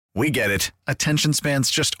We get it. Attention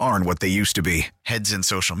spans just aren't what they used to be. Heads in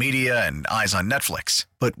social media and eyes on Netflix.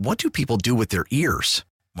 But what do people do with their ears?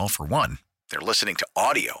 Well, for one, they're listening to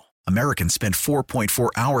audio. Americans spend 4.4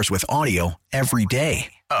 hours with audio every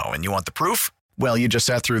day. Oh, and you want the proof? Well, you just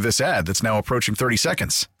sat through this ad that's now approaching 30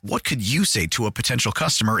 seconds. What could you say to a potential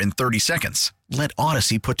customer in 30 seconds? Let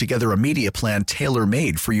Odyssey put together a media plan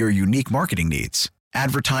tailor-made for your unique marketing needs.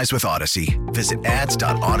 Advertise with Odyssey. Visit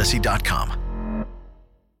ads.odyssey.com.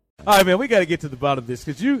 All right, man, we got to get to the bottom of this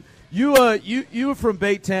because you were from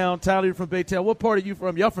Baytown. Tyler, you're from Baytown. What part are you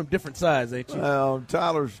from? Y'all from different sides, ain't you?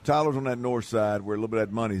 Tyler's on that north side where a little bit of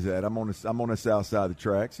that money's at. I'm on the south side of the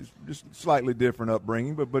tracks. It's just slightly different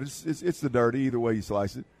upbringing, but it's the dirty either way you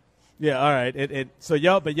slice it. Yeah, all right. And so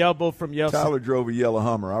y'all both from y'all. Tyler drove a yellow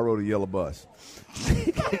Hummer. I rode a yellow bus.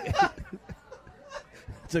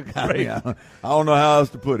 I don't know how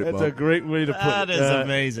else to put it. That's a great way to put it. That is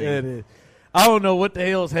amazing. It is. I don't know what the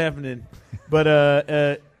hell is happening,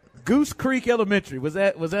 but Goose Creek Elementary was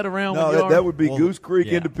that around? No, that would be Goose Creek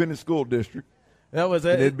Independent School District. That was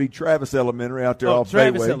and it'd be Travis Elementary out there off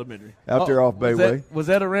Travis Bayway. Elementary Out there off Bayway. Was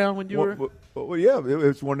that around when you were? Well, yeah,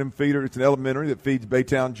 it's one of them feeder. It's an elementary that feeds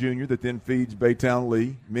Baytown Junior, that then feeds Baytown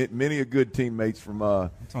Lee. Many a good teammates from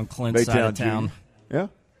it's on Clint's side of town. Yeah.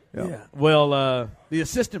 Well, the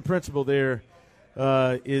assistant principal there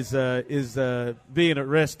is being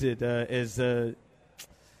arrested as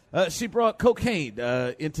she brought cocaine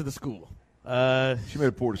into the school. She made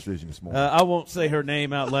a poor decision this morning. I won't say her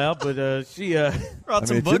name out loud, but she brought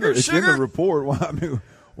some booger It's in the report.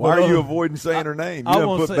 Why are you avoiding saying her name? You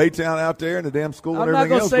done put Baytown out there in the damn school and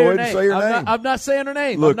everything else. Go ahead and say her name. I'm not saying her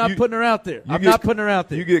name. Look, I'm not putting her out there. I'm not putting her out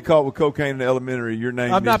there. You get caught with cocaine in the elementary, your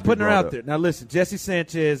name. I'm not putting her out there. Now listen, Jesse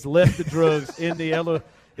Sanchez left the drugs in the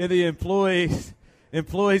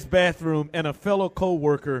employee's bathroom, and a fellow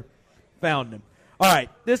co-worker found them. All right,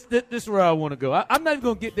 this is where I want to go. I'm not even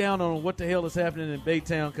going to get down on what the hell is happening in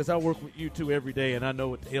Baytown because I work with you two every day, and I know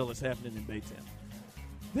what the hell is happening in Baytown.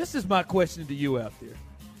 This is my question to you out there.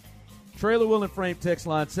 Trailer Wheel and Frame text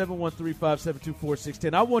line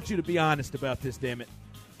 713-572-4610. I want you to be honest about this, damn it.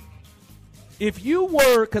 If you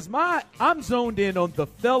were, because I'm zoned in on the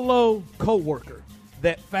fellow coworker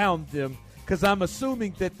that found them, because I'm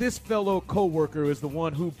assuming that this fellow coworker is the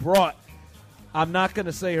one who brought, I'm not going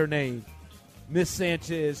to say her name, Miss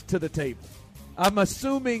Sanchez to the table. I'm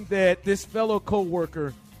assuming that this fellow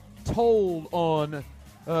coworker told on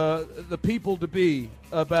the people to be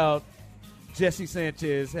about Jesse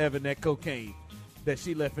Sanchez having that cocaine that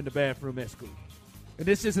she left in the bathroom at school. And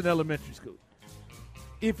this is an elementary school.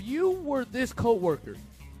 If you were this coworker,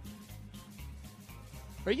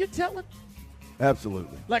 are you telling?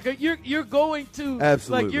 Absolutely. Like you're going to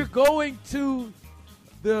Absolutely. Like you're going to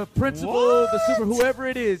the principal, the super, whoever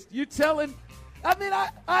it is. You're telling. I mean,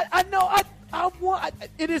 I know I want.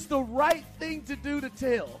 It is the right thing to do to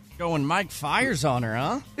tell. Going Mike Fires on her,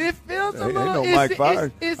 huh? It feels a Ain't little. no Mike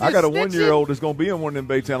Fires. I got a snitching? 1-year-old that's going to be in one of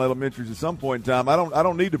them Baytown elementaries at some point in time. I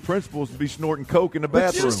don't need the principals to be snorting coke in the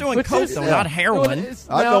bathroom. She's doing coke, though, not heroin.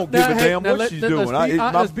 I don't give a damn what she's doing.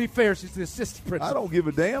 Let's be fair. She's the assistant principal. I don't give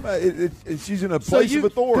a damn. She's in a place of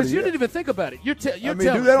authority. Because you didn't even think about it. You're do that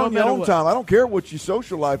no on your own what. time. I don't care what your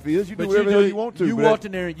social life is. You do whatever the hell you want to. You walked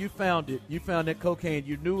in there and you found it. You found that cocaine.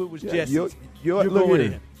 You knew it was Jesse's. You're going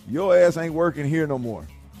in. Your ass ain't working here no more.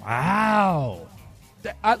 Wow.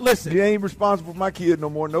 Listen. You ain't responsible for my kid no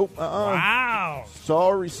more. Nope. Wow.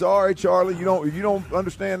 Sorry, Charlie. If you don't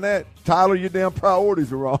understand that, Tyler, your damn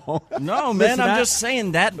priorities are wrong. No, man. I'm just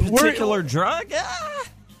saying that particular drug.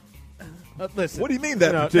 Listen. What do you mean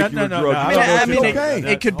that particular drug? I mean,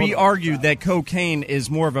 it could be argued that cocaine is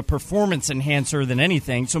more of a performance enhancer than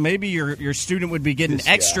anything. So maybe your student would be getting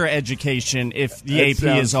extra education if the AP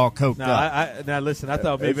is all coked up. Now listen, I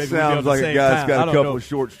thought maybe it sounds like a guy's got a couple of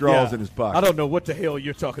short straws in his pocket. I don't know what the hell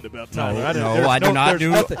you're talking about, Tyler. I do not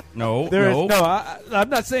do. No. I'm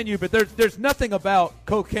not saying you, but there's nothing about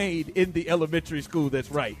cocaine in the elementary school that's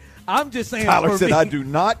right. I'm just saying. Tyler said, "I do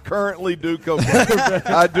not currently do cocaine.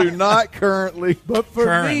 I do not currently." But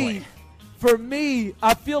for me,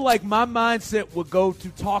 I feel like my mindset would go to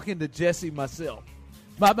talking to Jesse myself.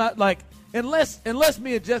 Unless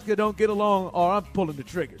me and Jessica don't get along, or I'm pulling the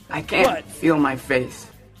trigger. I can't feel my face.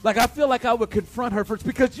 Like I feel like I would confront her first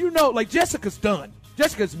because Jessica's done.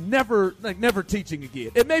 Jessica's never teaching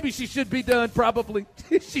again. And maybe she should be done. Probably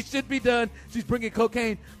she should be done. She's bringing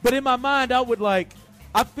cocaine. But in my mind,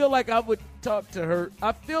 I feel like I would talk to her.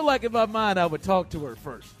 I feel like in my mind I would talk to her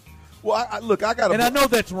first. Well, I got to. And I know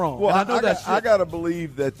that's wrong. Well, I know that's. I got to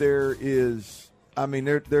believe that there is. I mean,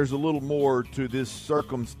 there's a little more to this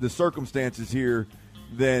the circumstances here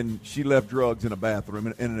then she left drugs in a bathroom,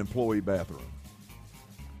 in an employee bathroom.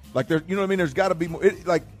 Like, there, you know what I mean? There's got to be more.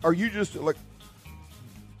 Are you just like?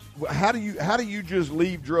 How do you just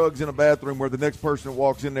leave drugs in a bathroom where the next person that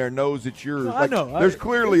walks in there knows it's yours? No, I know. There's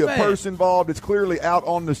clearly a person involved. It's clearly out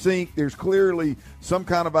on the sink. There's clearly some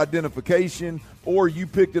kind of identification, or you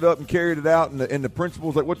picked it up and carried it out, and the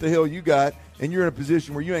principal's like, "What the hell you got?" And you're in a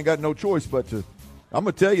position where you ain't got no choice but to. I'm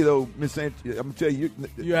gonna tell you though, Miss Sanchez. I'm gonna tell you,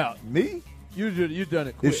 you out. Me? You done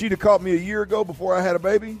it quick. If she'd have caught me a year ago before I had a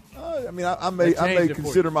baby, I may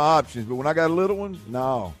consider my options. But when I got a little one,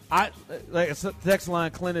 no. Text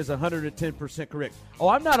line, Clint is 110% correct. Oh,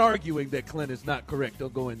 I'm not arguing that Clint is not correct.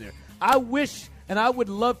 Don't go in there. I wish, and I would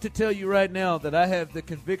love to tell you right now that I have the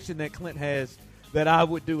conviction that Clint has that I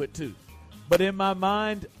would do it too. But in my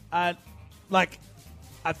mind, I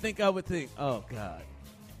think I would think, oh God,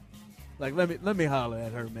 like let me holler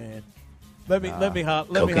at her, man. Let me holler.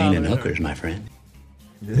 Cocaine and hookers, my friend.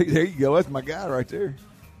 There you go. That's my guy right there.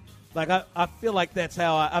 Like I feel like that's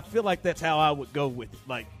how I would go with it.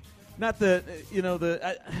 Like, not because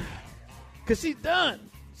she's done.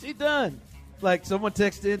 She done. Like, someone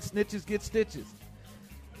texted in, snitches get stitches.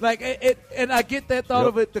 Like and I get that thought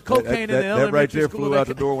of it. The cocaine in the elementary that right there school, flew out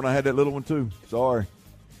the door when I had that little one too. Sorry.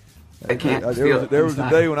 I can't There was a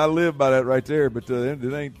day when I lived by that right there, but them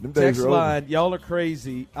days text are line, over. y'all are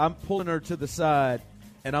crazy. I'm pulling her to the side,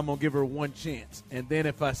 and I'm gonna give her one chance. And then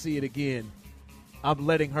if I see it again, I'm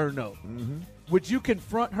letting her know. Mm-hmm. Would you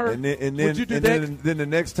confront her? And then, would you do that? Then the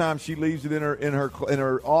next time she leaves it in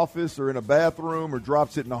her office or in a bathroom or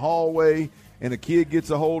drops it in the hallway, and a kid gets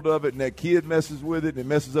a hold of it, and that kid messes with it, and it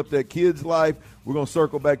messes up that kid's life, we're going to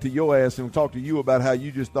circle back to your ass and talk to you about how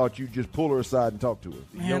you just thought you'd just pull her aside and talk to her.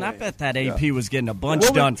 Man, I bet that AP was getting a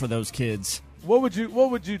bunch done for those kids. What would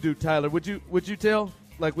you do, Tyler? Would you tell?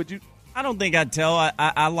 Like, would you? I don't think I'd tell.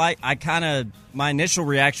 My initial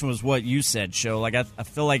reaction was what you said, Sho. Like, I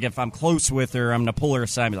feel like if I'm close with her, I'm going to pull her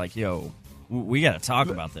aside and be like, yo, we got to talk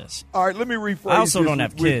about this. All right, let me rephrase. I also don't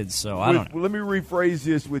have kids, so I don't know. Let me rephrase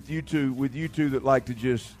this with you two that like to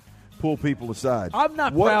just pull people aside. I'm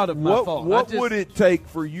not proud of my fault. What would it take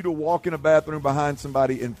for you to walk in a bathroom behind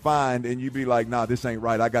somebody and find, and you be like, nah, this ain't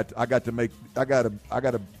right. I got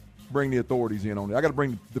to bring the authorities in on it. I got to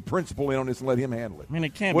bring the principal in on this and let him handle it. I mean,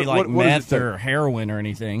 it can't be like meth or heroin or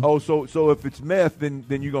anything. Oh, so if it's meth, then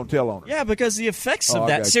you're going to tell on her. Yeah, because the effects of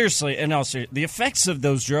that, seriously, and also the effects of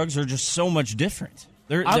those drugs are just so much different.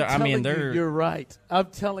 You're right. I'm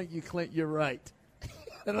telling you, Clint, you're right.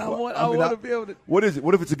 And I want to be able to. What is it?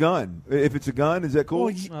 What if it's a gun? If it's a gun, is that cool?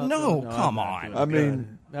 Well, no, come on. I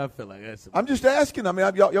mean, I feel like that's. I'm just asking. I mean,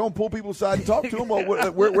 y'all gonna pull people aside and talk to them?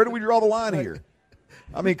 Where do we draw the line here?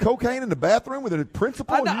 I mean, cocaine in the bathroom with a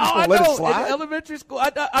principal? You just going to let it slide? In elementary school,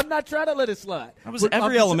 I'm not trying to let it slide. That was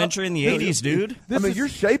every elementary in the 80s, dude. You're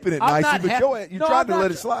shaping it nicely, but you tried to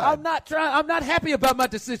let it slide. I'm not happy about my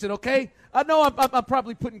decision, okay? I know I'm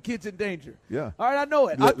probably putting kids in danger. Yeah. All right, I know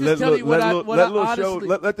it. I'm just telling you what I honestly.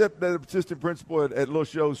 Let that assistant principal at Little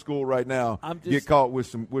Show's school right now get caught with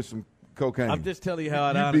some cocaine. I'm just telling you how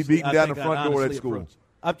I'd honestly. You'd be beaten down the front door of that school.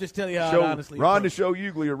 I'm just telling you how I honestly. Ron DeShow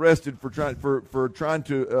Hughley arrested for trying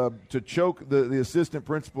to choke the assistant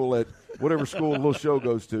principal at whatever school Little Show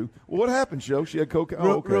goes to. Well, what happened, Show? She had cocaine.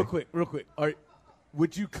 Real quick. All right,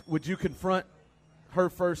 would you confront her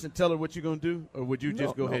first and tell her what you're going to do, or would you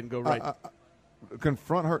just go ahead and go right?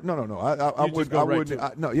 Confront her? No. I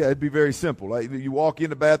wouldn't. No, yeah, it'd be very simple. Like, you walk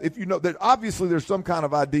in the bath. If you know that obviously there's some kind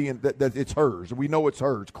of ID that it's hers. We know it's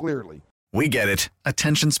hers clearly. We get it.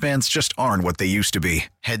 Attention spans just aren't what they used to be.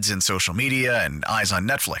 Heads in social media and eyes on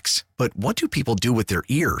Netflix. But what do people do with their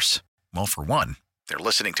ears? Well, for one, they're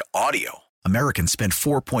listening to audio. Americans spend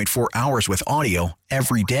 4.4 hours with audio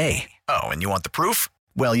every day. Oh, and you want the proof?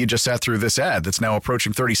 Well, you just sat through this ad that's now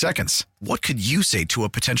approaching 30 seconds. What could you say to a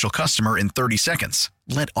potential customer in 30 seconds?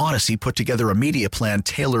 Let Odyssey put together a media plan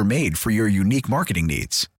tailor-made for your unique marketing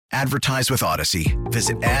needs. Advertise with Odyssey.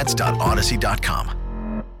 Visit ads.odyssey.com.